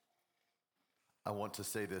I want to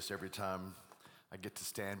say this every time I get to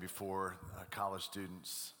stand before college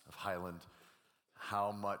students of Highland,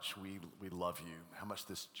 how much we love you, how much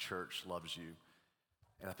this church loves you.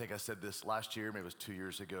 And I think I said this last year, maybe it was 2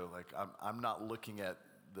 years ago, like I'm not looking at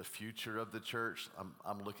the future of the church,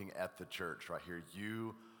 I'm looking at the church right here.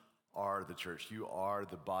 You are the church, you are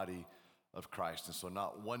the body of Christ. And so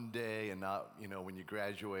not one day and not, when you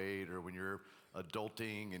graduate or when you're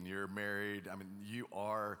adulting and you're married, you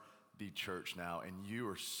are the church now, and you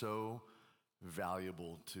are so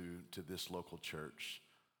valuable to this local church.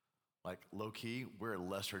 Like low-key, we're a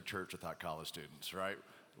lesser church without college students, right?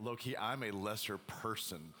 Low-key, I'm a lesser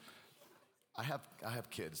person. I have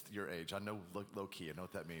kids your age. I know low-key, I know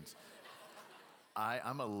what that means.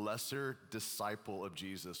 I'm a lesser disciple of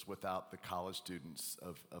Jesus without the college students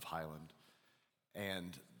of Highland.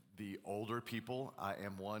 And the older people, I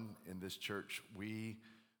am one in this church, we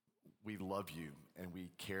love you and we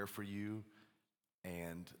care for you.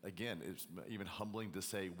 And again, it's even humbling to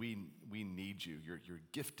say we need you, your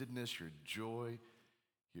giftedness, your joy,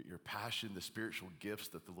 your passion, the spiritual gifts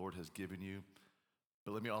that the Lord has given you.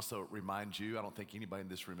 But let me also remind you, I don't think anybody in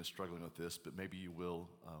this room is struggling with this, but maybe you will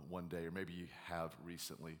one day, or maybe you have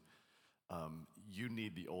recently. You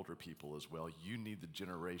need the older people as well. You need the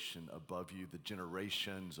generation above you, the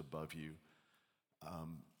generations above you.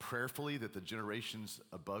 Prayerfully that the generations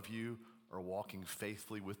above you are walking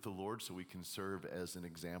faithfully with the Lord so we can serve as an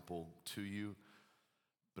example to you.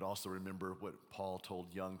 But also remember what Paul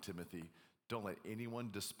told young Timothy, don't let anyone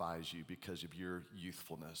despise you because of your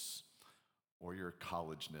youthfulness or your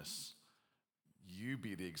collegeness. You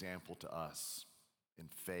be the example to us in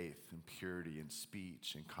faith and purity and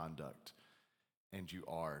speech and conduct. And you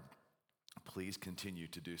are. Please continue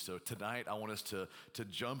to do so. Tonight, I want us to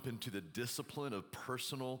jump into the discipline of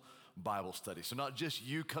personal Bible study. So not just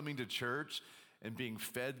you coming to church and being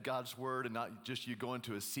fed God's word, and not just you going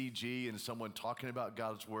to a CG and someone talking about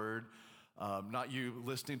God's word, not you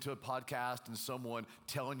listening to a podcast and someone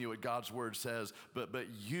telling you what God's word says, but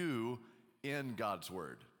you in God's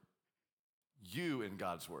word. You in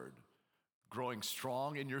God's word. Growing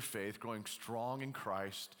strong in your faith, growing strong in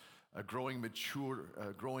Christ, growing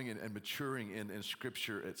and maturing in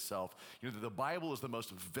Scripture itself. The Bible is the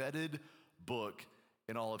most vetted book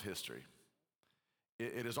in all of history.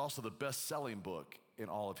 It is also the best-selling book in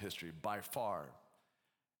all of history, by far.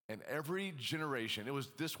 And every generation, it was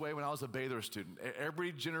this way when I was a Baylor student,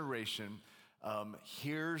 every generation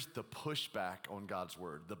hears the pushback on God's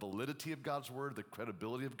word, the validity of God's word, the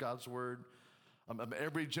credibility of God's word.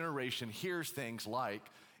 Every generation hears things like,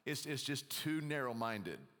 it's just too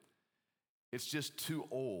narrow-minded. It's just too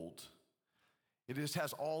old. It just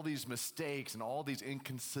has all these mistakes and all these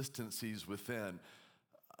inconsistencies within.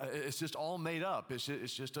 It's just all made up. It's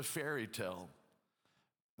just a fairy tale.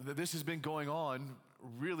 This has been going on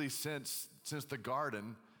really since the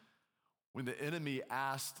garden, when the enemy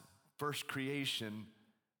asked first creation,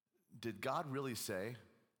 did God really say?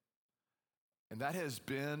 And that has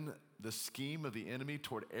been the scheme of the enemy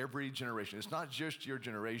toward every generation. It's not just your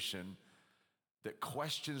generation that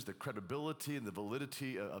questions the credibility and the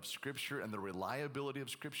validity of Scripture and the reliability of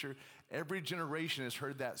Scripture. Every generation has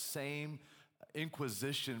heard that same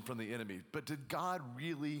inquisition from the enemy. But did God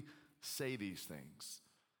really say these things?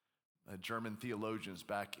 German theologians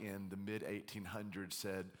back in the mid-1800s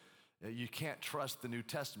said, you can't trust the New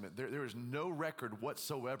Testament. There is no record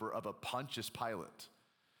whatsoever of a Pontius Pilate.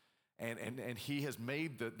 And he has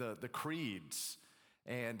made the creeds.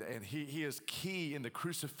 And he is key in the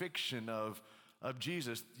crucifixion of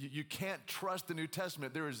Jesus. You can't trust the New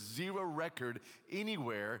Testament. There is zero record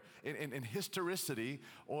anywhere in historicity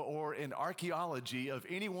or in archaeology of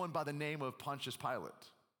anyone by the name of Pontius Pilate.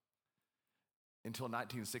 Until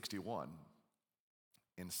 1961,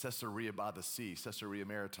 in Caesarea by the Sea, Caesarea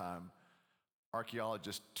Maritime,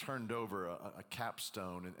 archaeologists turned over a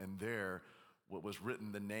capstone, and there what was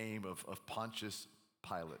written the name of Pontius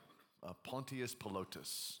Pilate, Pontius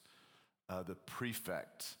Pilatus, the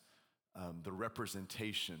prefect, the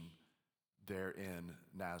representation there in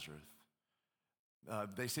Nazareth.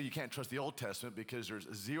 They say you can't trust the Old Testament because there's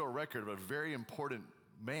zero record of a very important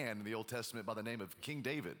man in the Old Testament by the name of King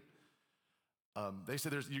David. They say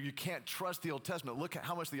you can't trust the Old Testament. Look at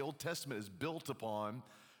how much the Old Testament is built upon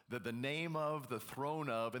the name of, the throne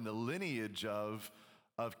of, and the lineage of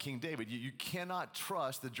King David. You cannot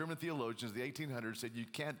trust, the German theologians of the 1800s said you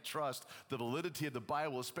can't trust the validity of the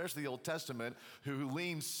Bible, especially the Old Testament, who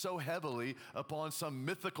leans so heavily upon some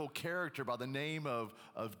mythical character by the name of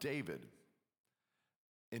David.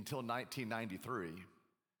 Until 1993,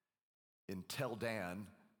 in Tel Dan,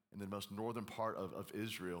 in the most northern part of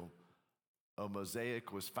Israel, a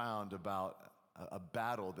mosaic was found about a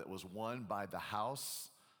battle that was won by the house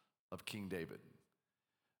of King David.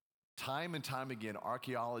 Time and time again,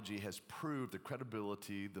 archaeology has proved the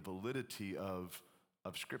credibility, the validity of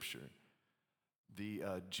Scripture. The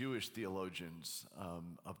Jewish theologians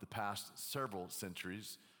of the past several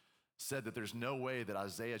centuries said that there's no way that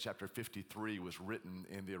Isaiah chapter 53 was written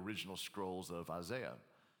in the original scrolls of Isaiah,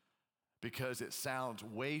 because it sounds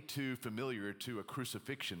way too familiar to a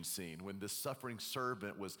crucifixion scene when the suffering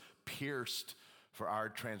servant was pierced for our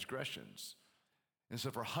transgressions. And so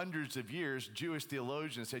for hundreds of years, Jewish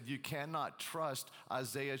theologians said you cannot trust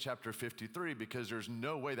Isaiah chapter 53 because there's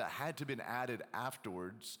no way that had to have been added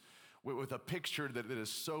afterwards with a picture that is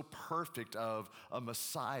so perfect of a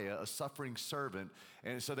Messiah, a suffering servant.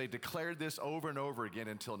 And so they declared this over and over again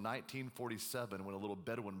until 1947, when a little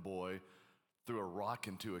Bedouin boy threw a rock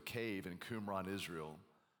into a cave in Qumran, Israel,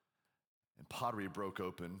 and pottery broke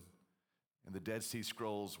open, and the Dead Sea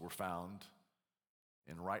Scrolls were found.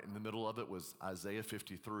 And right in the middle of it was Isaiah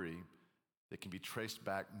 53 that can be traced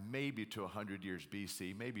back maybe to 100 years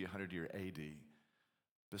BC, maybe 100 year AD.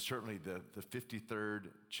 But certainly the 53rd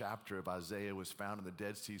chapter of Isaiah was found in the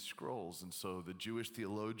Dead Sea Scrolls. And so the Jewish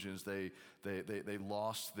theologians, they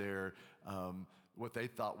lost their, what they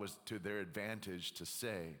thought was to their advantage to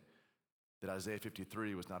say that Isaiah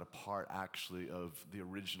 53 was not a part actually of the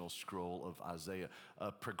original scroll of Isaiah.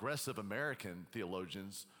 Progressive American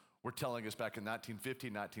theologians were telling us back in 1950,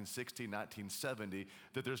 1960, 1970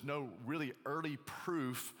 that there's no really early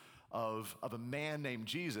proof of a man named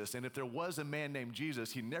Jesus. And if there was a man named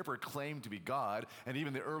Jesus, he never claimed to be God. And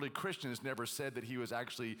even the early Christians never said that he was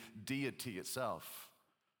actually deity itself.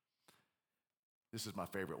 This is my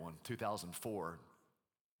favorite one. 2004,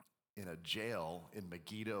 in a jail in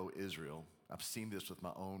Megiddo, Israel. I've seen this with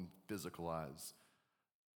my own physical eyes.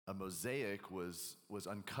 A mosaic was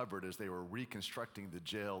uncovered as they were reconstructing the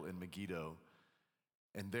jail in Megiddo.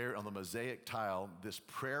 And there on the mosaic tile, this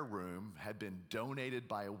prayer room had been donated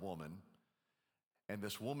by a woman. And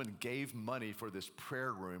this woman gave money for this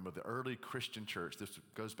prayer room of the early Christian church. This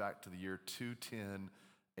goes back to the year 210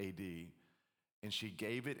 AD. And she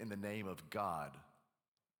gave it in the name of God,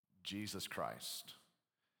 Jesus Christ.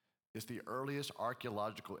 It's the earliest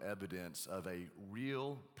archaeological evidence of a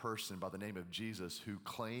real person by the name of Jesus who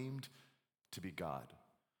claimed to be God.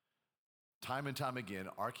 Time and time again,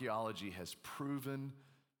 archaeology has proven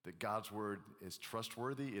that God's word is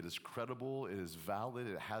trustworthy, it is credible, it is valid,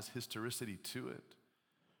 it has historicity to it.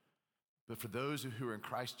 But for those who are in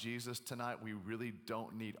Christ Jesus tonight, we really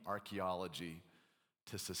don't need archaeology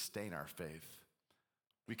to sustain our faith.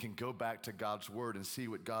 We can go back to God's word and see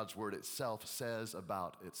what God's word itself says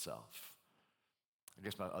about itself. I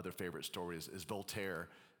guess my other favorite story is Voltaire.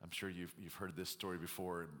 I'm sure you've heard this story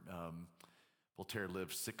before. Voltaire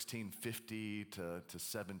lived 1650 to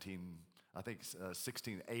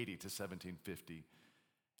 1680 to 1750.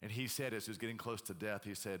 And he said, as he was getting close to death,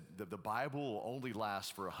 he said that the Bible will only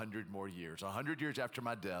last for 100 more years. 100 years after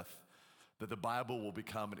my death, that the Bible will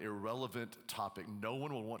become an irrelevant topic. No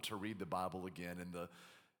one will want to read the Bible again.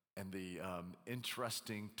 And the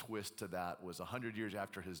interesting twist to that was 100 years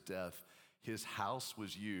after his death, his house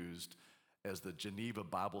was used as the Geneva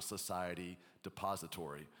Bible Society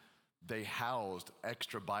depository. They housed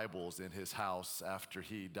extra Bibles in his house after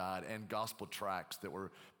he died and gospel tracts that were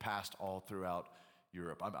passed all throughout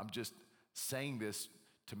Europe. I'm just saying this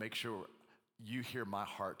to make sure you hear my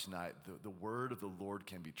heart tonight. The word of the Lord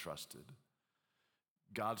can be trusted.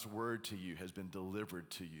 God's word to you has been delivered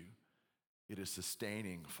to you. It is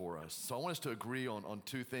sustaining for us. So I want us to agree on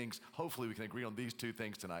two things. Hopefully we can agree on these two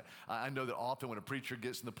things tonight. I know that often when a preacher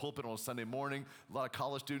gets in the pulpit on a Sunday morning, a lot of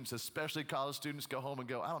college students, especially college students, go home and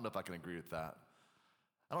go, I don't know if I can agree with that.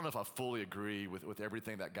 I don't know if I fully agree with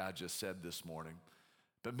everything that God just said this morning.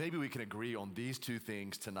 But maybe we can agree on these two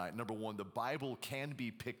things tonight. Number one, the Bible can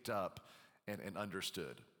be picked up and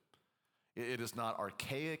understood. It is not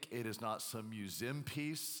archaic. It is not some museum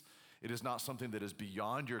piece. It is not something that is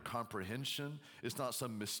beyond your comprehension. It's not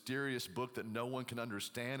some mysterious book that no one can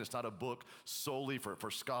understand. It's not a book solely for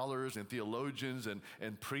scholars and theologians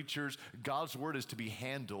and preachers. God's word is to be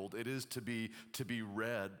handled. It is to be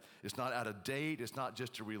read. It's not out of date. It's not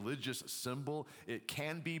just a religious symbol. It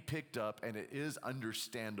can be picked up and it is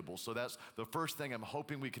understandable. So that's the first thing I'm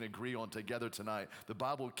hoping we can agree on together tonight. The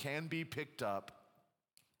Bible can be picked up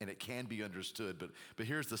and it can be understood. But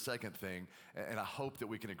here's the second thing, and I hope that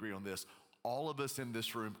we can agree on this. All of us in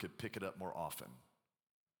this room could pick it up more often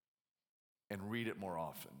and read it more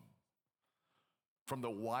often. From the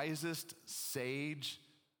wisest sage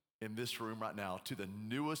in this room right now to the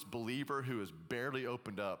newest believer who has barely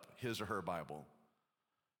opened up his or her Bible,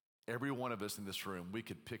 every one of us in this room, we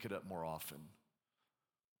could pick it up more often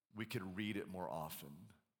we could read it more often.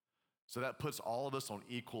 So that puts all of us on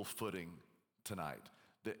equal footing tonight.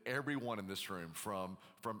 That everyone in this room, from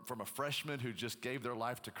a freshman who just gave their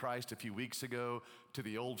life to Christ a few weeks ago to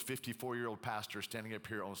the old 54-year-old pastor standing up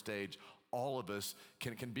here on stage, all of us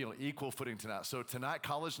can be on equal footing tonight. So tonight,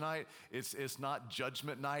 college night, it's not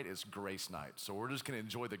judgment night, it's grace night. So we're just gonna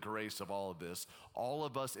enjoy the grace of all of this. All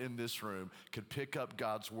of us in this room could pick up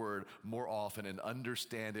God's word more often and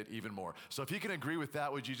understand it even more. So if you can agree with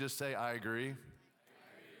that, would you just say, I agree?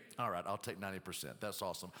 All right, I'll take 90%. That's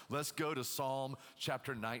awesome. Let's go to Psalm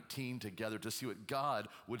chapter 19 together to see what God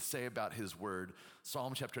would say about his word.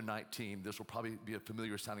 Psalm chapter 19, this will probably be a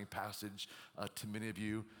familiar sounding passage to many of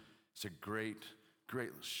you. It's a great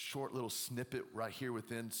short little snippet right here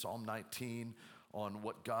within Psalm 19 on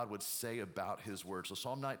what God would say about his word. So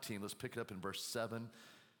Psalm 19, let's pick it up in verse 7.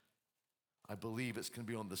 I believe it's going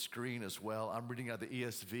to be on the screen as well. I'm reading out the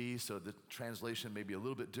ESV, so the translation may be a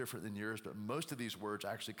little bit different than yours, but most of these words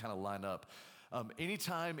actually kind of line up.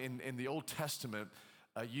 Anytime in the Old Testament,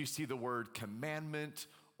 you see the word commandment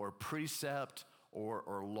or precept or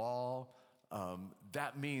law,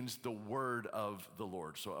 that means the word of the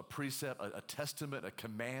Lord. So a precept, a testament, a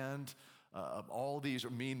command, all these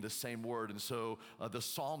mean the same word. And so the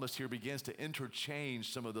psalmist here begins to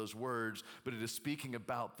interchange some of those words, but it is speaking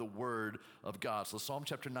about the word of God. So Psalm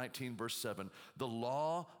chapter 19, verse 7, the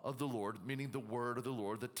law of the Lord, meaning the word of the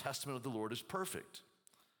Lord, the testament of the Lord is perfect,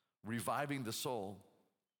 reviving the soul.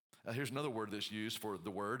 Here's another word that's used for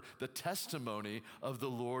the word. The testimony of the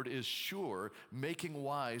Lord is sure, making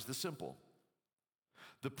wise the simple.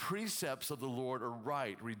 The precepts of the Lord are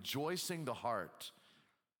right, rejoicing the heart.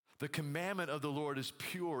 The commandment of the Lord is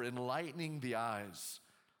pure, enlightening the eyes.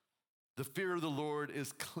 The fear of the Lord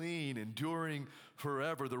is clean, enduring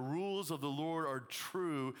forever. The rules of the Lord are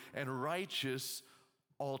true and righteous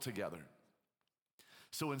altogether.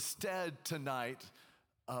 So instead tonight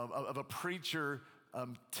of a preacher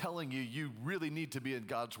telling you really need to be in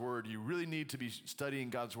God's word, you really need to be studying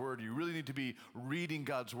God's word, you really need to be reading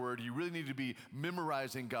God's word, you really need to be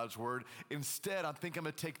memorizing God's word. Instead, I think I'm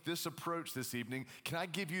gonna take this approach this evening. Can I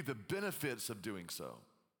give you the benefits of doing so?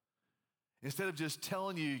 Instead of just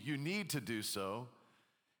telling you you need to do so,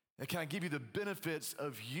 and can I give you the benefits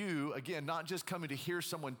of you, again, not just coming to hear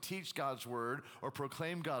someone teach God's word or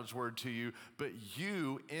proclaim God's word to you, but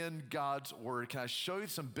you in God's word. Can I show you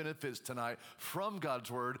some benefits tonight from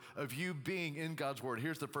God's word of you being in God's word?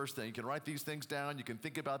 Here's the first thing. You can write these things down. You can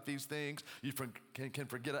think about these things. You can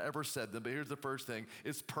forget I ever said them, but here's the first thing.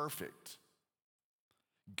 It's perfect.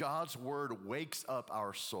 God's word wakes up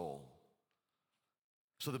our soul.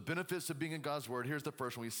 So the benefits of being in God's word, here's the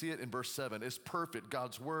first one. We see it in verse 7. It's perfect.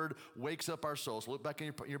 God's word wakes up our souls. So look back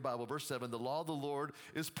in your Bible, verse 7. The law of the Lord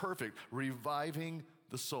is perfect, reviving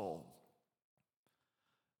the soul.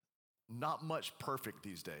 Not much perfect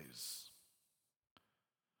these days.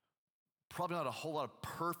 Probably not a whole lot of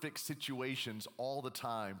perfect situations all the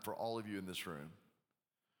time for all of you in this room.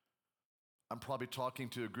 I'm probably talking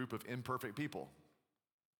to a group of imperfect people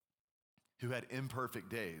who had imperfect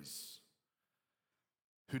days,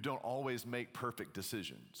 who don't always make perfect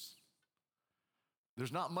decisions.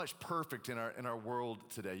 There's not much perfect in our world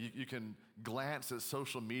today. You can glance at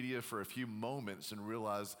social media for a few moments and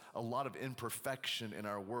realize a lot of imperfection in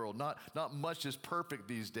our world. Not much is perfect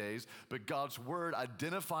these days, but God's word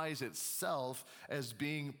identifies itself as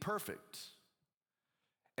being perfect.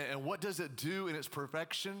 And what does it do in its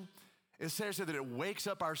perfection? It says that it wakes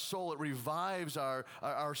up our soul. It revives our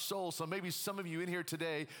soul. So maybe some of you in here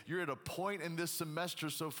today, you're at a point in this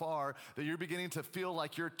semester so far that you're beginning to feel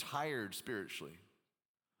like you're tired spiritually,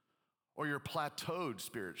 or you're plateaued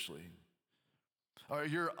spiritually, or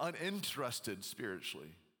you're uninterested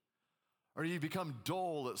spiritually, or you become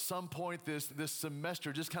dull at some point this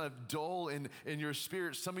semester, just kind of dull in your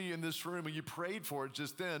spirit. Some of you in this room, and you prayed for it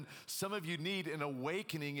just then, some of you need an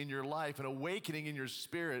awakening in your life, an awakening in your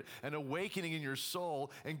spirit, an awakening in your soul.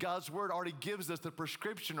 And God's word already gives us the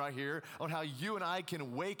prescription right here on how you and I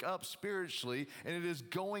can wake up spiritually. And it is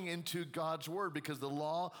going into God's word, because the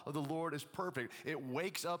law of the Lord is perfect. It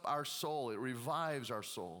wakes up our soul. It revives our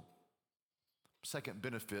soul. Second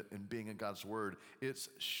benefit in being in God's word, it's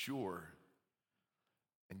sure.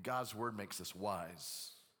 And God's word makes us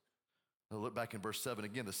wise. Now look back in verse 7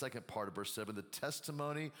 again, the second part of verse 7. The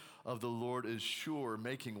testimony of the Lord is sure,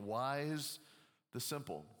 making wise the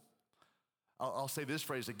simple. I'll say this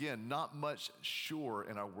phrase again, not much sure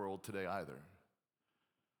in our world today either.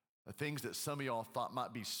 The things that some of y'all thought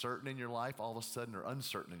might be certain in your life, all of a sudden are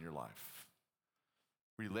uncertain in your life.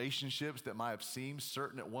 Relationships that might have seemed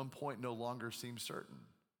certain at one point no longer seem certain.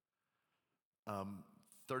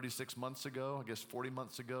 36 months ago, I guess 40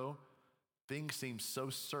 months ago, things seemed so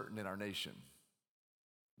certain in our nation.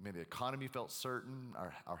 I mean, the economy felt certain,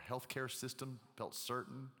 our healthcare system felt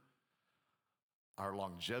certain, our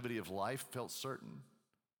longevity of life felt certain.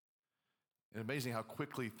 And amazing how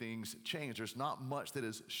quickly things change. There's not much that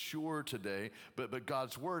is sure today, but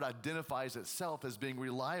God's word identifies itself as being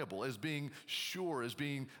reliable, as being sure, as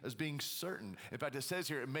being certain. In fact, it says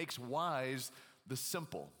here, it makes wise the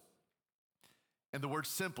simple. And the word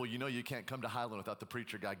simple, you know you can't come to Highland without the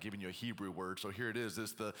preacher guy giving you a Hebrew word. So here it is.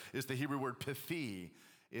 It's the Hebrew word pithi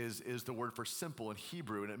is the word for simple in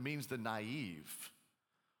Hebrew, and it means the naive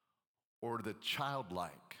or the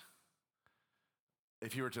childlike.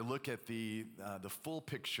 If you were to look at the full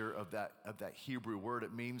picture of that Hebrew word,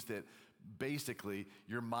 it means that basically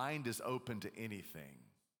your mind is open to anything.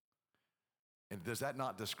 And does that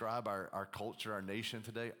not describe our culture, our nation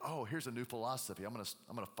today? Oh, here's a new philosophy. I'm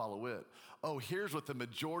gonna follow it. Oh, here's what the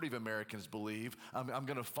majority of Americans believe. I'm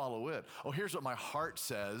gonna follow it. Oh, here's what my heart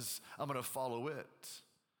says. I'm gonna follow it.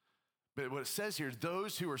 But what it says here,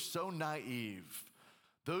 those who are so naive,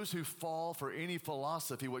 those who fall for any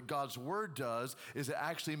philosophy, what God's word does is it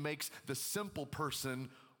actually makes the simple person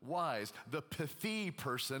wise. The pithi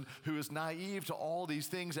person who is naive to all these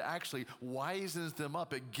things, it actually wisens them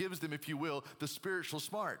up. It gives them, if you will, the spiritual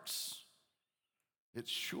smarts.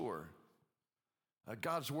 It's sure.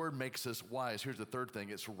 God's word makes us wise. Here's the third thing,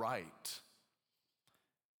 it's right.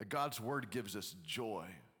 God's word gives us joy.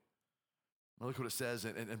 Look what it says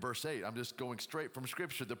in verse 8. I'm just going straight from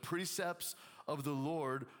Scripture. The precepts of the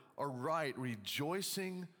Lord are right,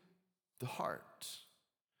 rejoicing the heart.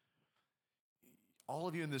 All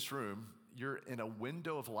of you in this room, you're in a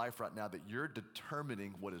window of life right now that you're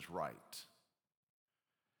determining what is right.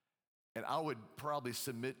 And I would probably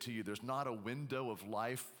submit to you, there's not a window of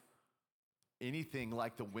life, anything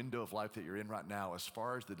like the window of life that you're in right now, as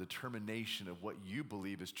far as the determination of what you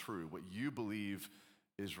believe is true, what you believe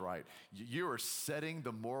is right. You are setting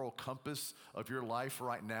the moral compass of your life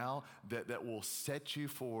right now that will set you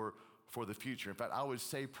for the future. In fact, I would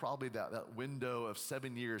say probably that window of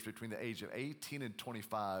 7 years between the age of 18 and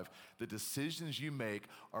 25, the decisions you make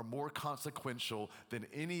are more consequential than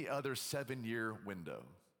any other 7-year window.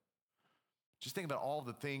 Just think about all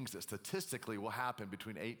the things that statistically will happen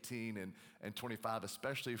between 18 and 25,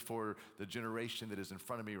 especially for the generation that is in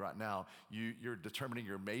front of me right now. You're determining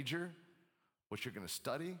your major, what you're going to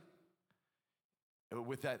study.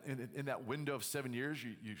 With that, in that window of 7 years,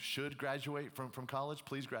 you should graduate from college.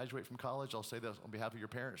 Please graduate from college. I'll say that on behalf of your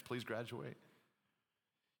parents. Please graduate.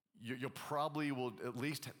 You probably will at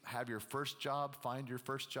least have your first job, find your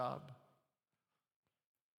first job.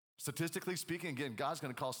 Statistically speaking, again, God's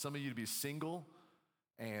going to call some of you to be single.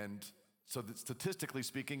 And so that statistically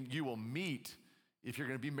speaking, you will meet, if you're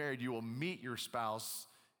going to be married, you will meet your spouse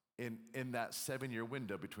in that 7-year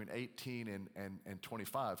window between 18 and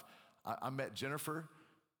 25. I met Jennifer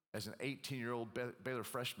as an 18-year-old Baylor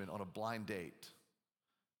freshman on a blind date.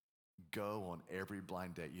 Go on every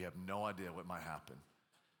blind date. You have no idea what might happen.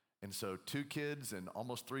 And so 2 kids and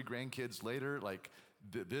almost 3 grandkids later, like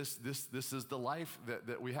this is the life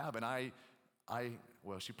that we have. And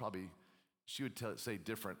well, she would say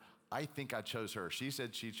different. I think I chose her. She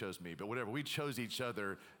said she chose me, but whatever. We chose each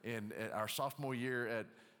other in our sophomore year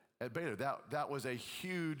at Baylor. That was a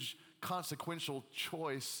huge consequential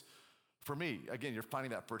choice for me. Again, you're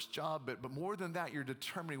finding that first job, but more than that, you're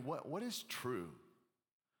determining what is true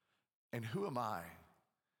and who am I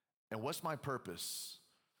and what's my purpose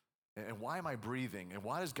and why am I breathing and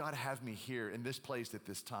why does God have me here in this place at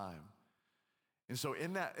this time? And so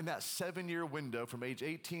in that 7-year window from age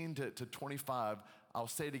 18 to 25, I'll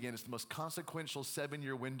say it again, it's the most consequential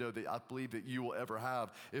 7-year window that I believe that you will ever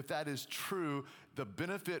have. If that is true, the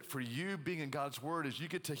benefit for you being in God's word is you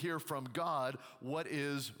get to hear from God what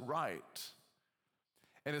is right.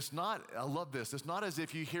 And it's not, I love this, it's not as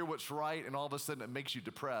if you hear what's right and all of a sudden it makes you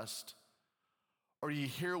depressed, or you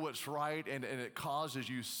hear what's right and it causes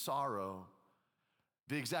you sorrow.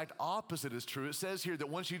 The exact opposite is true. It says here that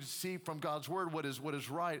once you see from God's word what is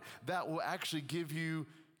right, that will actually give you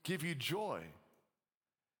joy.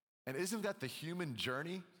 And isn't that the human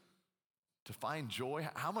journey to find joy?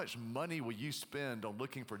 How much money will you spend on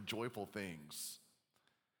looking for joyful things?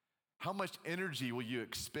 How much energy will you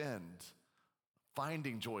expend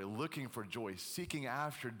finding joy, looking for joy, seeking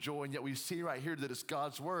after joy? And yet we see right here that it's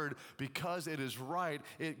God's word, because it is right,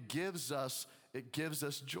 it gives us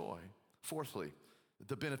joy. Fourthly,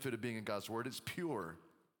 the benefit of being in God's word, it's pure.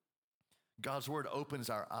 God's word opens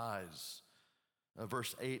our eyes.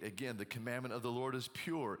 Verse 8, again, the commandment of the Lord is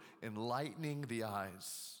pure, enlightening the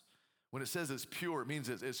eyes. When it says it's pure, it means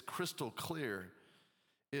it's crystal clear.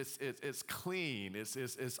 It's clean.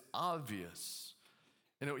 It's obvious.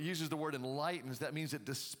 And it uses the word enlightens. That means it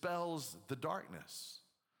dispels the darkness.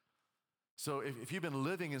 So if you've been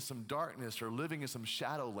living in some darkness or living in some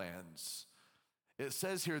shadowlands, it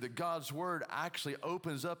says here that God's word actually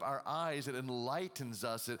opens up our eyes. It enlightens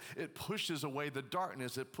us. It pushes away the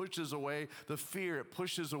darkness. It pushes away the fear. It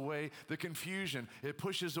pushes away the confusion. It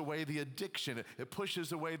pushes away the addiction. It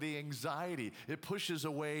pushes away the anxiety. It pushes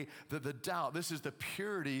away the doubt. This is the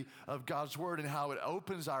purity of God's word and how it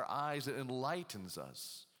opens our eyes. It enlightens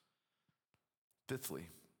us. Fifthly,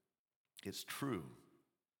 it's true.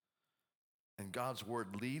 And God's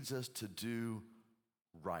word leads us to do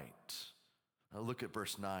right. Now look at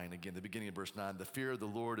verse 9 again, the beginning of verse 9. The fear of the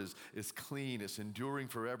Lord is clean, it's enduring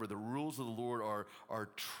forever. The rules of the Lord are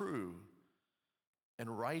true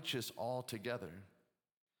and righteous altogether.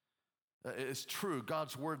 It's true.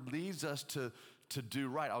 God's word leads us to do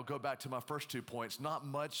right. I'll go back to my first 2 points. Not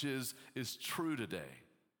much is true today,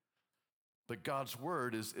 but God's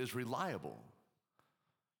word is reliable.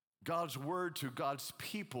 God's word to God's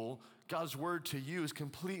people, God's word to you is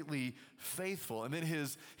completely faithful. And then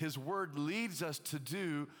his word leads us to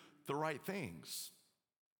do the right things.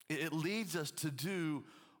 It leads us to do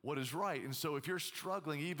what is right. And so if you're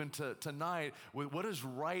struggling even tonight with what is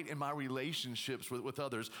right in my relationships with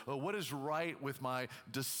others, or what is right with my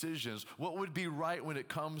decisions, what would be right when it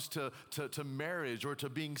comes to marriage or to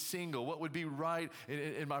being single, what would be right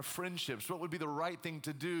in my friendships, what would be the right thing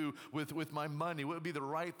to do with my money, what would be the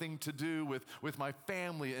right thing to do with my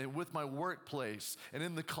family and with my workplace and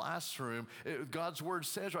in the classroom. God's word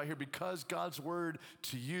says right here, because God's word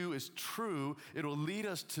to you is true, it will lead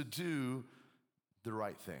us to do the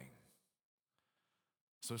right thing.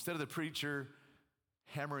 So instead of the preacher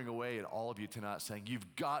hammering away at all of you tonight saying,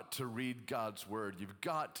 you've got to read God's word, you've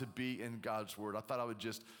got to be in God's word, I thought I would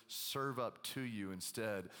just serve up to you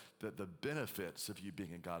instead the benefits of you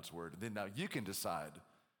being in God's word. And then now you can decide,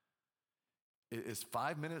 is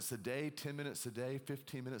 5 minutes a day, 10 minutes a day,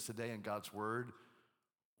 15 minutes a day in God's word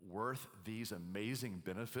worth these amazing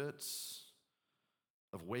benefits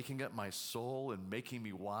of waking up my soul and making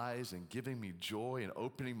me wise and giving me joy and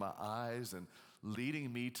opening my eyes and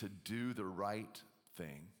leading me to do the right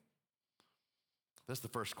thing? That's the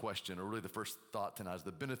first question, or really the first thought tonight, is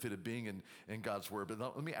the benefit of being in God's word. But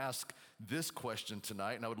let me ask this question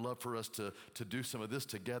tonight, and I would love for us to do some of this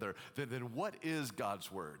together. Then what is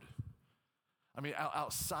God's word? I mean,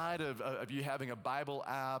 outside of you having a Bible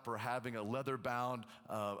app or having a leather-bound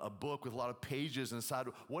a book with a lot of pages inside,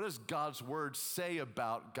 what does God's word say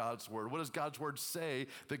about God's word? What does God's word say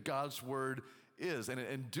that God's word is? And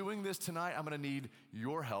in doing this tonight, I'm going to need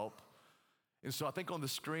your help. And so I think on the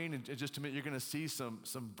screen in just a minute, you're going to see some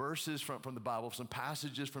verses from the Bible, some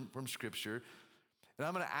passages from Scripture. And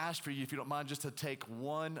I'm going to ask for you, if you don't mind, just to take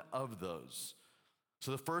one of those.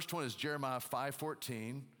 So the first one is Jeremiah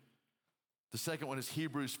 5:14. The second one is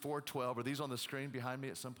Hebrews 4:12. Are these on the screen behind me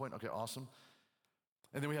at some point? Okay, awesome.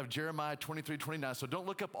 And then we have Jeremiah 23:29. So don't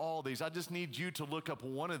look up all these. I just need you to look up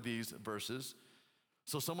one of these verses.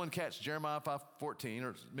 So someone catch Jeremiah 5:14,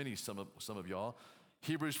 or some of y'all.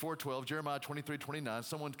 Hebrews 4:12, Jeremiah 23:29.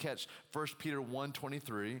 Someone catch 1 Peter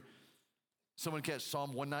 1:23. Someone catch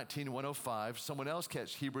Psalm 119, 105. Someone else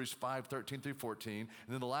catch Hebrews 5:13 through 14.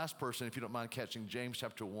 And then the last person, if you don't mind catching James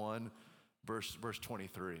chapter 1, verse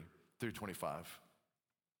 23 through 25.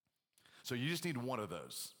 So you just need one of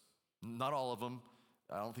those. Not all of them.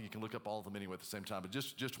 I don't think you can look up all of them anyway at the same time, but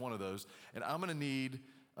just one of those. And I'm going to need,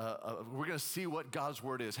 we're going to see what God's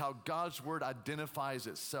word is, how God's word identifies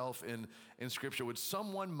itself in Scripture. Would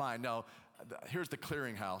someone mind? Now, here's the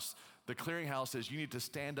clearinghouse. The clearinghouse is you need to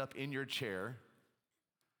stand up in your chair.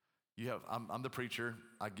 I'm the preacher.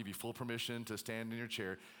 I give you full permission to stand in your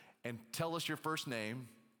chair and tell us your first name,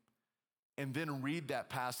 and then read that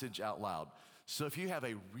passage out loud. So if you have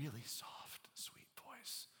a really soft, sweet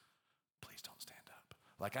voice, please don't stand up.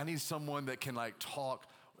 Like, I need someone that can talk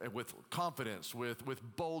with confidence, with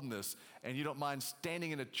boldness, and you don't mind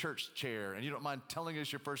standing in a church chair, and you don't mind telling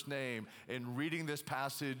us your first name and reading this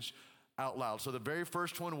passage out loud. So the very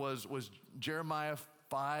first one was Jeremiah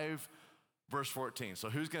 5, verse 14. So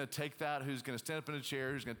who's going to take that? Who's going to stand up in a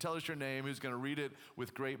chair? Who's going to tell us your name? Who's going to read it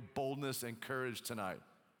with great boldness and courage tonight?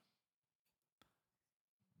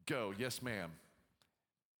 Go. Yes, ma'am.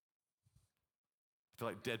 I feel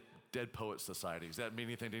like dead poet society. Does that mean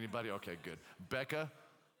anything to anybody? Okay, good. Becca?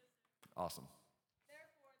 Awesome.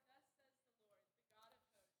 Therefore, thus says the Lord, the God of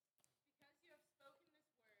hosts, because you have spoken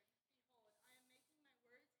this word, behold, I am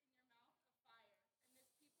making my words in your mouth a fire, and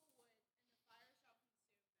this people wood, and the fire shall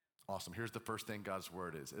consume them. Awesome. Here's the first thing God's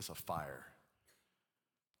word is. It's a fire.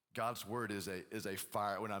 God's word is a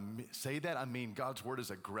fire. When I say that, I mean God's word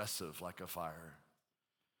is aggressive like a fire.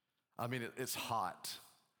 I mean, it's hot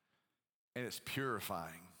and it's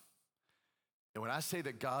purifying. And when I say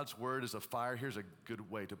that God's word is a fire, here's a good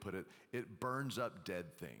way to put it. It burns up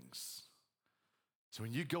dead things. So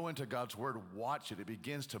when you go into God's word, watch it. It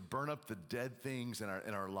begins to burn up the dead things in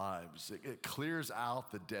our lives. It clears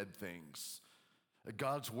out the dead things.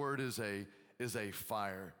 God's word is a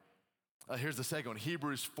fire. Here's the second one,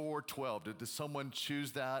 Hebrews 4:12. Did someone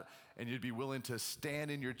choose that and you'd be willing to stand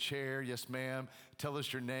in your chair? Yes, ma'am. Tell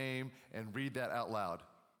us your name and read that out loud.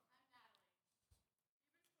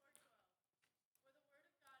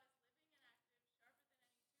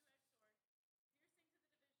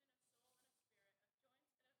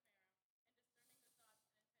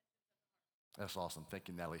 That's awesome. Thank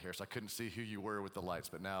you, Natalie Harris. I couldn't see who you were with the lights,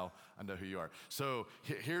 but now I know who you are. So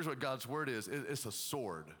here's what God's word is. It's a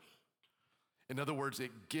sword. In other words,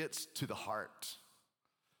 it gets to the heart.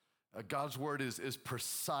 God's word is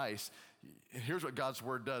precise. And here's what God's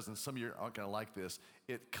word does, and some of you aren't going to like this.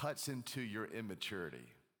 It cuts into your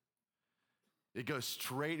immaturity. It goes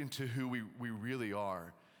straight into who we really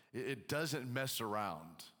are. It doesn't mess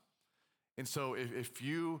around. And so if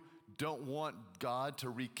you don't want God to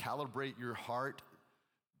recalibrate your heart,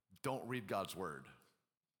 don't read God's word.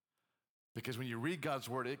 Because when you read God's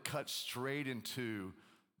word, it cuts straight into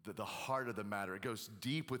the heart of the matter. It goes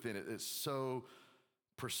deep within it. It's so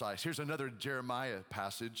precise. Here's another Jeremiah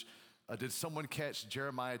passage. Did someone catch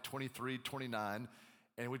Jeremiah 23:29?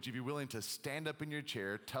 And would you be willing to stand up in your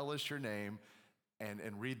chair, tell us your name,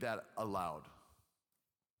 and read that aloud?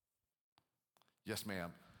 Yes,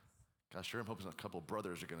 ma'am. Gosh, sure, I'm hoping a couple of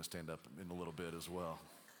brothers are going to stand up in a little bit as well.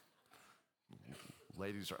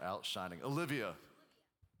 Ladies are out shining. Olivia.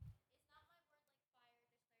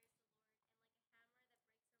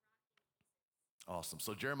 Awesome.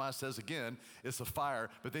 So Jeremiah says again, it's a fire,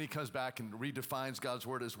 but then he comes back and redefines God's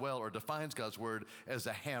word as well, or defines God's word as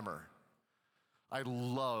a hammer. I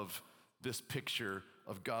love this picture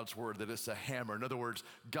of God's word, that it's a hammer. In other words,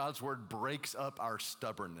 God's word breaks up our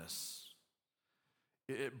stubbornness.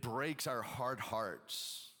 It breaks our hard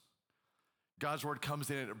hearts. God's word comes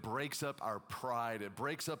in and it breaks up our pride. It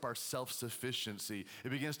breaks up our self-sufficiency. It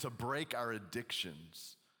begins to break our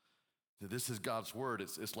addictions. This is God's word.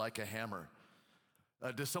 It's like a hammer.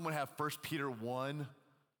 Does someone have 1 Peter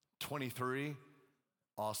 1:23?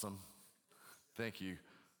 Awesome. Thank you. I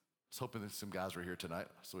was hoping that some guys were here tonight.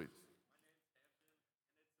 Sweet.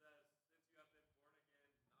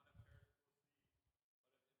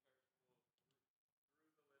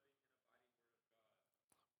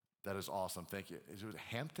 That is awesome. Thank you. Is it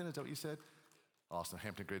Hampton? Is that what you said? Awesome.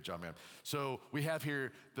 Hampton, great job, man. So we have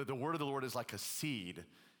here the word of the Lord is like a seed.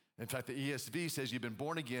 In fact, the ESV says you've been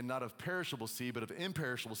born again, not of perishable seed, but of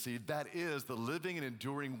imperishable seed. That is the living and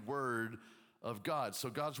enduring word of God.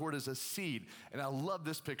 So God's word is a seed. And I love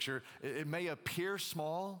this picture. It may appear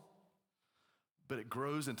small, but it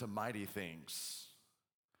grows into mighty things.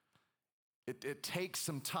 It takes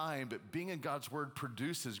some time, but being in God's word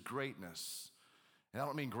produces greatness. And I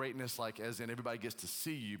don't mean greatness like as in everybody gets to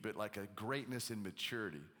see you, but like a greatness in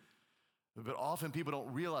maturity. But often people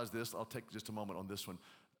don't realize this. I'll take just a moment on this one.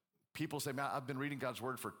 People say, man, I've been reading God's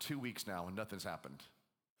word for 2 weeks now and nothing's happened.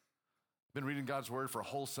 I've been reading God's word for a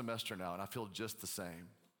whole semester now and I feel just the same.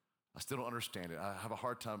 I still don't understand it. I have a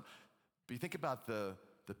hard time. But you think about the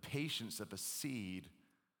patience of a seed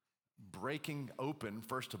breaking open,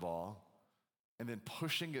 first of all, and then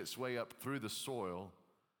pushing its way up through the soil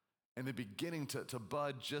and then beginning to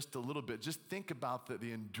bud just a little bit. Just think about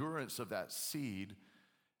the endurance of that seed.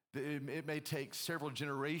 It may take several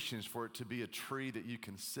generations for it to be a tree that you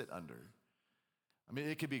can sit under. I mean,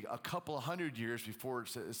 it could be a couple of hundred years before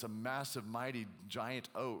it's a massive, mighty, giant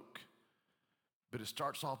oak. But it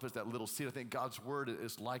starts off as that little seed. I think God's word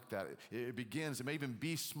is like that. It begins, it may even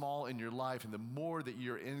be small in your life, and the more that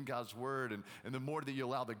you're in God's word and the more that you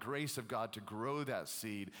allow the grace of God to grow that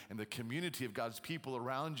seed and the community of God's people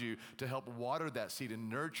around you to help water that seed and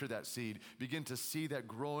nurture that seed, begin to see that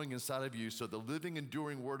growing inside of you. So the living,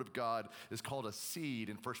 enduring word of God is called a seed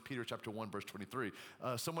in 1 Peter chapter 1, verse 23.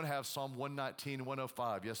 Someone have Psalm 119,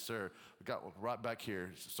 105. Yes, sir. We got right back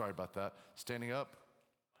here. Sorry about that. Standing up.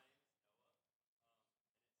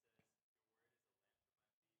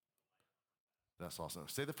 That's awesome.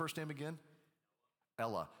 Say the first name again.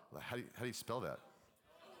 Ella. How do you spell that?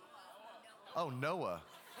 Oh, Noah.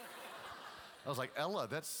 I was like, Ella,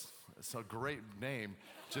 that's a great name.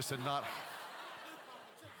 Just to not.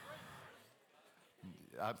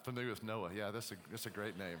 I'm familiar with Noah. Yeah, that's a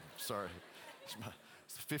great name. Sorry.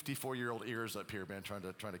 It's 54-year-old ears up here, man, trying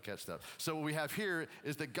to catch that. So what we have here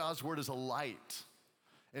is that God's word is a light.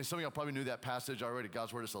 And some of y'all probably knew that passage already.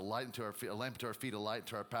 God's word is a light into our feet, a lamp to our feet, a light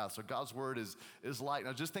to our path. So God's word is light.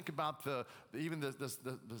 Now just think about even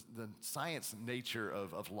the science nature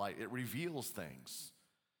of light. It reveals things.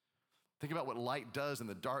 Think about what light does in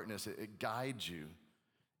the darkness. It guides you.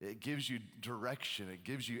 It gives you direction. It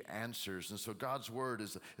gives you answers. And so God's word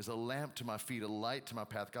is a lamp to my feet, a light to my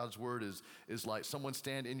path. God's word is light. Someone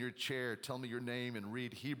stand in your chair, tell me your name, and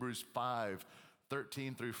read Hebrews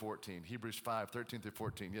 5:13 through 14. Hebrews 5:13 through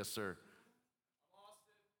 14. Yes, sir.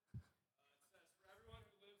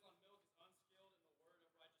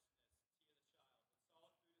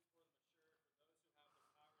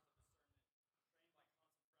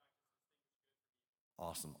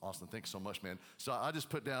 Awesome. Thanks so much, man. So I just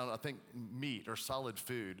put down, I think, meat or solid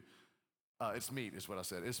food. It's meat is what I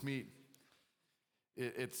said. It's meat.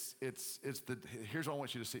 Here's what I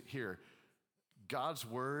want you to see here. God's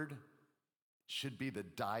word should be the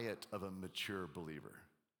diet of a mature believer.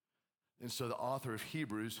 And so the author of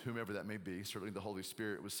Hebrews, whomever that may be, certainly the Holy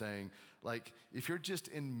Spirit, was saying, like, if you're just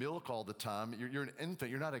in milk all the time, you're an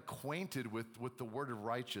infant, you're not acquainted with the word of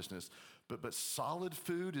righteousness. But solid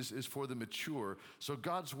food is for the mature. So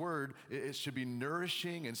God's word, it should be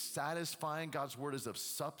nourishing and satisfying. God's word is of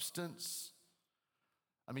substance.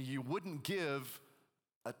 I mean, you wouldn't give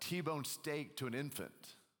a T-bone steak to an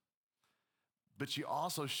infant, but you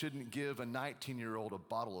also shouldn't give a 19-year-old a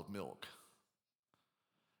bottle of milk.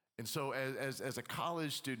 And so as a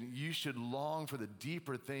college student, you should long for the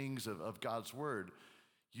deeper things of God's word.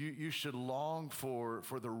 You should long for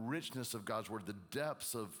the richness of God's word, the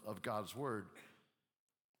depths of God's word.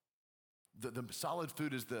 The solid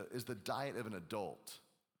food is the diet of an adult.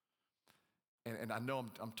 And I know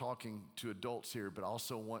I'm talking to adults here, but I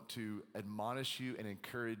also want to admonish you and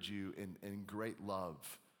encourage you in great love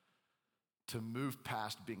to move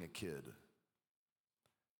past being a kid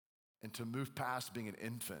and to move past being an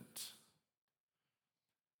infant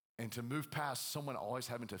and to move past someone always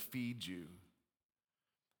having to feed you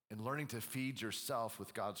and learning to feed yourself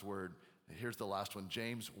with God's word. Here's the last one,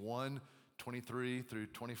 James 1:23 through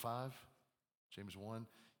 25. James 1,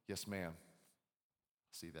 yes, ma'am.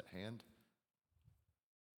 See that hand?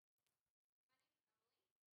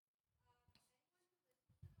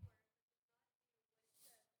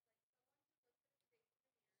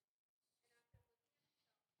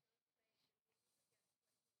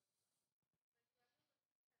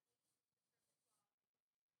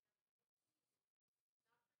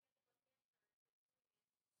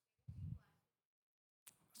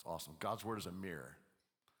 It's awesome. God's word is a mirror.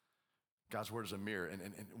 God's word is a mirror. And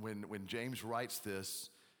when James writes this,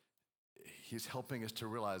 he's helping us to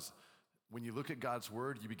realize when you look at God's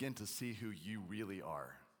word, you begin to see who you really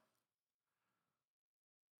are.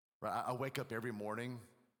 Right? I wake up every morning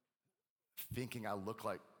thinking I look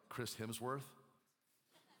like Chris Hemsworth.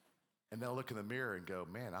 And then I look in the mirror and go,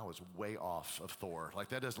 man, I was way off of Thor. Like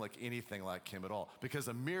that doesn't look anything like him at all. Because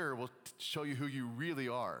a mirror will show you who you really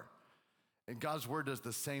are. And God's word does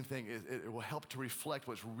the same thing. It will help to reflect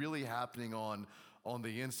what's really happening on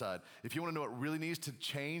the inside. If you want to know what really needs to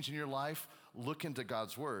change in your life, look into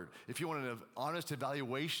God's word. If you want an honest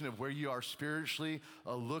evaluation of where you are spiritually,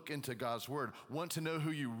 look into God's word. Want to know who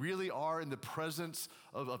you really are in the presence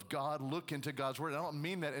of God, look into God's word. I don't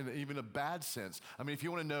mean that in even a bad sense. I mean, if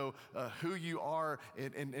you want to know who you are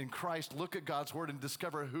in Christ, look at God's word and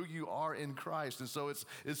discover who you are in Christ. And so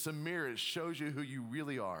it's a mirror. It shows you who you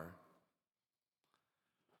really are.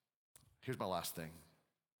 Here's my last thing.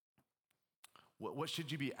 What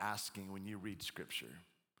should you be asking when you read scripture?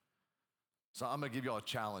 So I'm gonna give you all a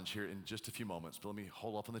challenge here in just a few moments, but let me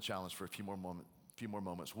hold off on the challenge for a few more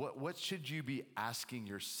moments. What should you be asking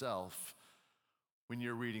yourself when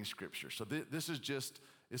you're reading scripture? So this is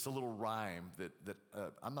it's a little rhyme that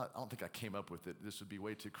I don't think I came up with it. This would be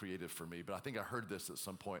way too creative for me, but I think I heard this at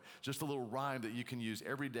some point. Just a little rhyme that you can use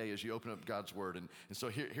every day as you open up God's word. And so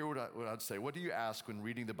here what I'd say. What do you ask when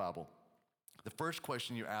reading the Bible? The first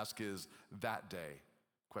question you ask is, that day,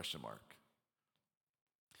 question mark.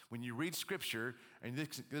 When you read scripture, and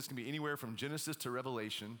this can be anywhere from Genesis to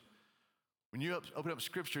Revelation, when you open up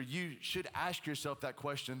scripture, you should ask yourself that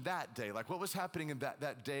question that day. Like, what was happening in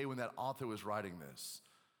that day when that author was writing this?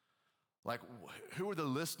 Like, who are the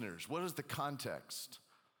listeners? What is the context?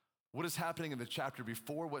 What is happening in the chapter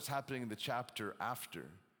before? What's happening in the chapter after?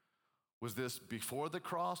 Was this before the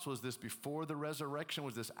cross? Was this before the resurrection?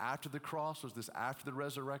 Was this after the cross? Was this after the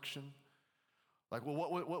resurrection? Like, well,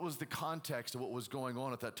 what was the context of what was going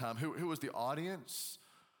on at that time? Who was the audience?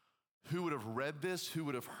 Who would have read this? Who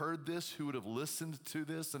would have heard this? Who would have listened to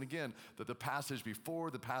this? And again, the passage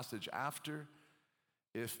before, the passage after.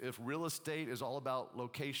 If real estate is all about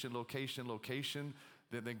location, location, location,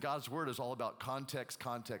 then God's word is all about context,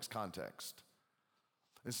 context, context.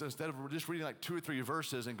 And so instead of just reading like 2 or 3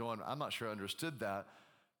 verses and going, I'm not sure I understood that,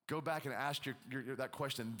 go back and ask that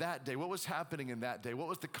question that day. What was happening in that day? What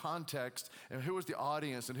was the context? And who was the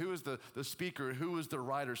audience? And who was the speaker? Who was the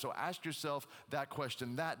writer? So ask yourself that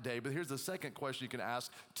question that day. But here's the second question you can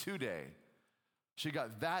ask today. So you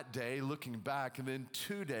got that day looking back, and then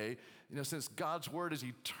today, since God's word is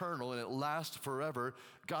eternal and it lasts forever,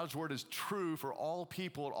 God's word is true for all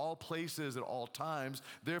people at all places at all times.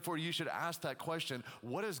 Therefore, you should ask that question,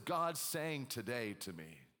 what is God saying today to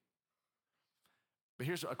me? But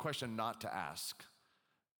here's a question not to ask.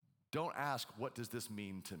 Don't ask, what does this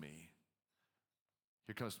mean to me?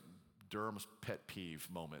 Here comes Durham's pet peeve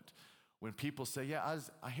moment. When people say,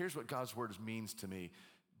 here's what God's word means to me.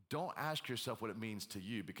 Don't ask yourself what it means to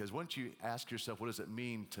you, because once you ask yourself, what does it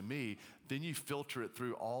mean to me? Then you filter it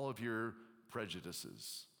through all of your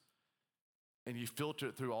prejudices. And you filter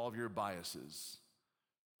it through all of your biases.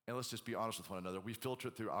 And let's just be honest with one another. We filter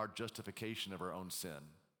it through our justification of our own sin.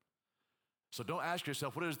 So don't ask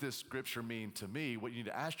yourself, what does this scripture mean to me? What you need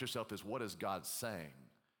to ask yourself is, what is God saying?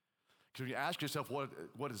 Because when you ask yourself,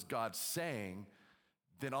 what is God saying?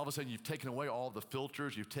 Then all of a sudden you've taken away all the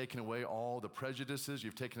filters, you've taken away all the prejudices,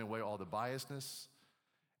 you've taken away all the biasness.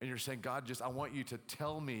 And you're saying, God, I want you to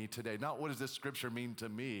tell me today, not what does this scripture mean to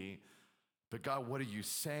me, but God, what are you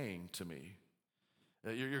saying to me?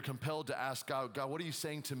 You're compelled to ask God, what are you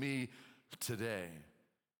saying to me today?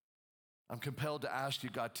 I'm compelled to ask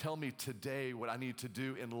you, God, tell me today what I need to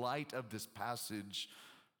do in light of this passage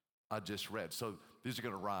I just read. So these are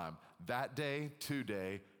gonna rhyme. That day,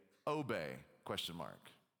 today, obey, ?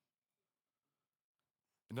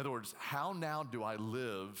 In other words, how now do I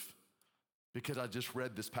live because I just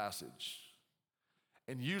read this passage?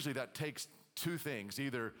 And usually that takes 2 things.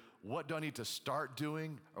 Either what do I need to start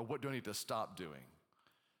doing or what do I need to stop doing?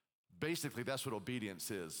 Basically, that's what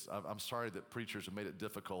obedience is. I'm sorry that preachers have made it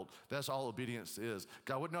difficult. That's all obedience is.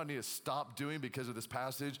 God, what do I need to stop doing because of this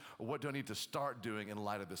passage, or what do I need to start doing in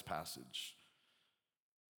light of this passage?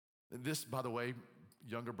 And this, by the way,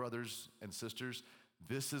 younger brothers and sisters,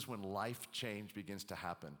 this is when life change begins to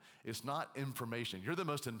happen. It's not information. You're the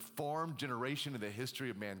most informed generation in the history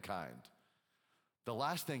of mankind. The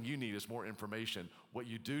last thing you need is more information. What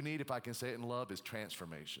you do need, if I can say it in love, is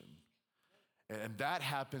transformation. And that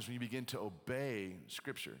happens when you begin to obey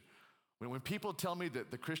Scripture. When people tell me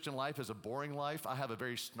that the Christian life is a boring life, I have a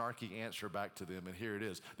very snarky answer back to them, and here it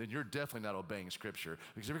is. Then you're definitely not obeying Scripture.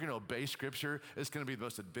 Because if you're gonna obey Scripture, it's gonna be the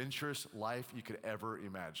most adventurous life you could ever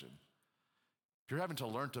imagine. If you're having to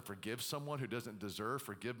learn to forgive someone who doesn't deserve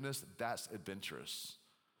forgiveness, that's adventurous.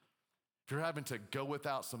 If you're having to go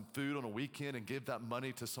without some food on a weekend and give that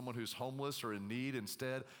money to someone who's homeless or in need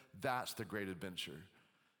instead, that's the great adventure.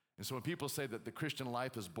 And so when people say that the Christian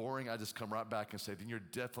life is boring, I just come right back and say, then you're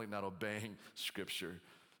definitely not obeying Scripture.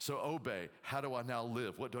 So obey. How do I now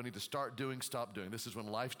live? What do I need to start doing, stop doing? This is when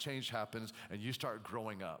life change happens and you start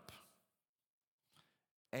growing up.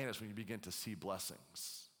 And it's when you begin to see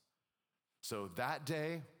blessings. So that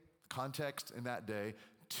day, context in that day,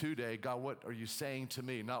 today, God, what are you saying to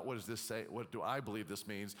me? Not what does this say, what do I believe this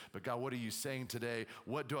means, but God, what are you saying today?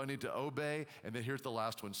 What do I need to obey? And then here's the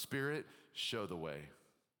last one, Spirit, show the way.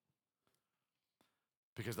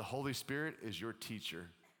 Because the Holy Spirit is your teacher,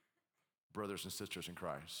 brothers and sisters in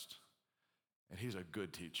Christ. And he's a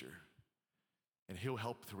good teacher. And he'll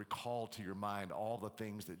help to recall to your mind all the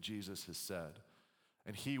things that Jesus has said.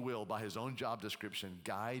 And he will, by his own job description,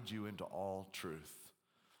 guide you into all truth.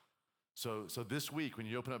 So this week, when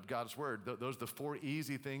you open up God's word, those are the 4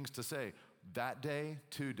 easy things to say. That day,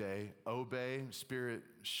 today, obey, Spirit,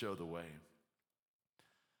 show the way.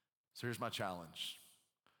 So here's my challenge.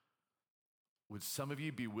 Would some of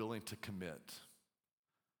you be willing to commit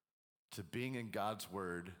to being in God's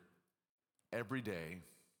word every day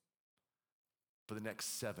for the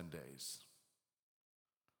next 7 days?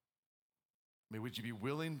 I mean, would you be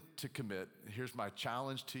willing to commit? Here's my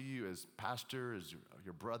challenge to you as pastor, as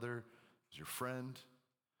your brother, as your friend.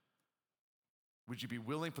 Would you be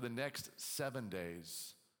willing for the next 7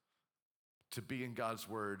 days to be in God's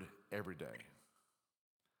word every day?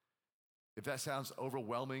 If that sounds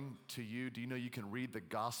overwhelming to you, do you know you can read the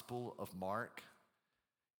Gospel of Mark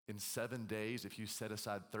in 7 days if you set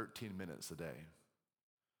aside 13 minutes a day?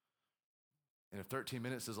 And if 13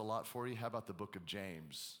 minutes is a lot for you, how about the book of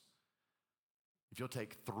James? If you'll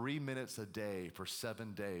take 3 minutes a day for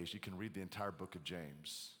 7 days, you can read the entire book of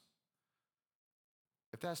James.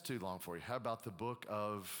 If that's too long for you, how about the book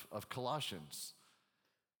of Colossians?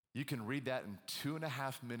 You can read that in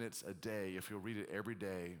 2.5 minutes a day if you'll read it every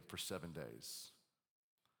day for 7 days.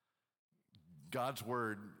 God's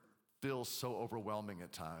word feels so overwhelming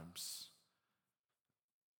at times.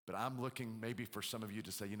 But I'm looking maybe for some of you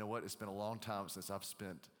to say, you know what, it's been a long time since I've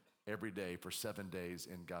spent every day for 7 days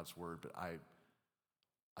in God's word, but I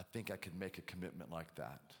think I could make a commitment like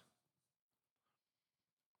that.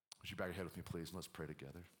 Would you bow your head with me, please, and let's pray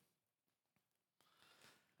together.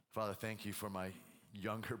 Father, thank you for my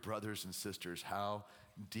younger brothers and sisters, how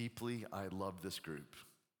deeply I love this group.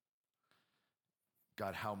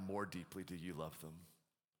 God, how more deeply do you love them?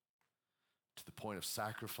 To the point of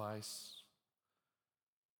sacrifice,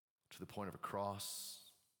 to the point of a cross.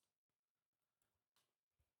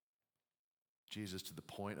 Jesus, to the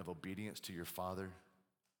point of obedience to your Father,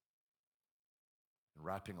 and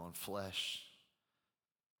wrapping on flesh,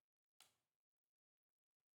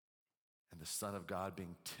 and the Son of God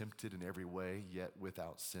being tempted in every way, yet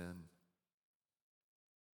without sin.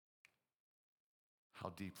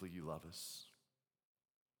 How deeply you love us.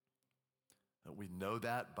 We know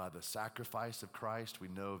that by the sacrifice of Christ. We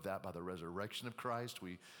know that by the resurrection of Christ.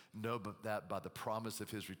 We know that by the promise of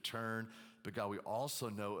his return. But God, we also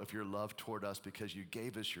know of your love toward us because you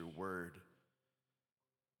gave us your word.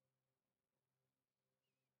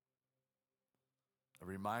 A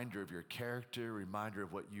reminder of your character, a reminder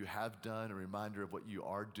of what you have done, a reminder of what you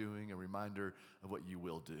are doing, a reminder of what you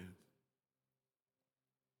will do.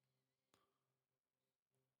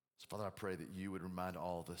 So Father, I pray that you would remind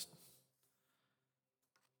all of us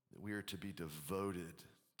that we are to be devoted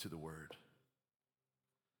to the word.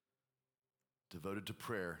 Devoted to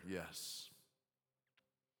prayer, yes.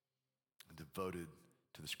 And devoted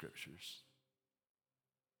to the scriptures.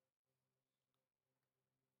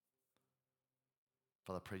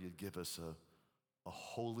 Father, I pray you'd give us a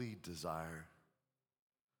holy desire,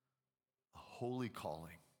 a holy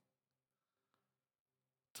calling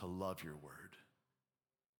to love your word,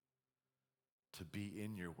 to be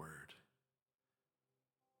in your word,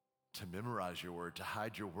 to memorize your word, to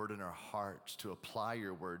hide your word in our hearts, to apply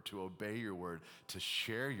your word, to obey your word, to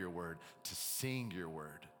share your word, to sing your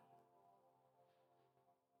word.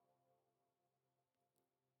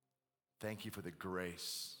 Thank you for the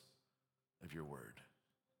grace of your word.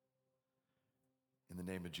 In the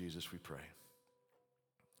name of Jesus, we pray.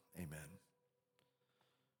 Amen.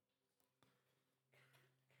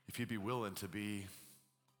 If you'd be willing to be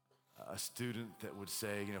a student that would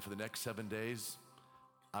say, for the next 7 days,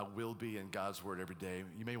 I will be in God's word every day.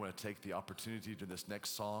 You may want to take the opportunity to this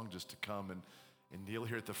next song just to come and kneel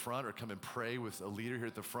here at the front or come and pray with a leader here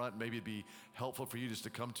at the front. Maybe it'd be helpful for you just to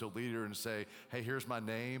come to a leader and say, hey, here's my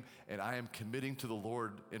name, and I am committing to the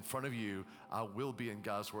Lord in front of you. I will be in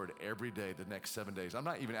God's word every day the next 7 days. I'm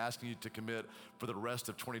not even asking you to commit for the rest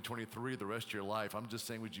of 2023, the rest of your life. I'm just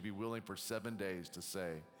saying, would you be willing for 7 days to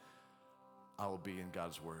say, I will be in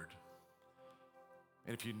God's word?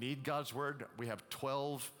 And if you need God's word, we have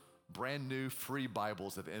 12 brand new free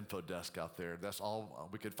Bibles at the info desk out there. That's all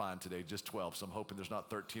we could find today, just 12. So I'm hoping there's not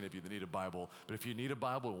 13 of you that need a Bible. But if you need a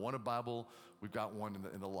Bible, want a Bible, we've got one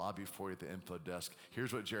in the lobby for you at the info desk.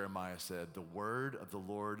 Here's what Jeremiah said. The word of the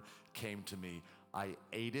Lord came to me. I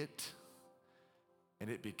ate it, and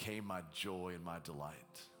it became my joy and my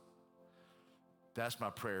delight. That's my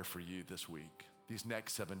prayer for you this week, these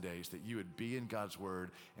next 7 days, that you would be in God's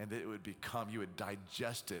word and that it would become, you would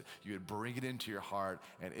digest it, you would bring it into your heart,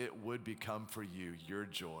 and it would become for you your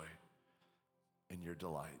joy and your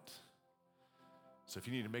delight. So if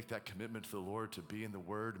you need to make that commitment to the Lord to be in the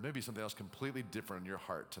word, maybe something else completely different in your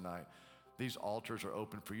heart tonight, these altars are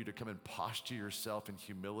open for you to come and posture yourself in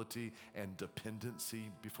humility and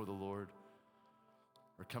dependency before the Lord.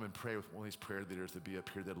 Or come and pray with one of these prayer leaders that be up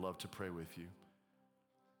here that'd love to pray with you.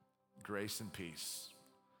 Grace and peace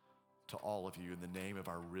to all of you in the name of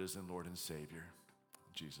our risen Lord and Savior,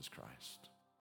 Jesus Christ.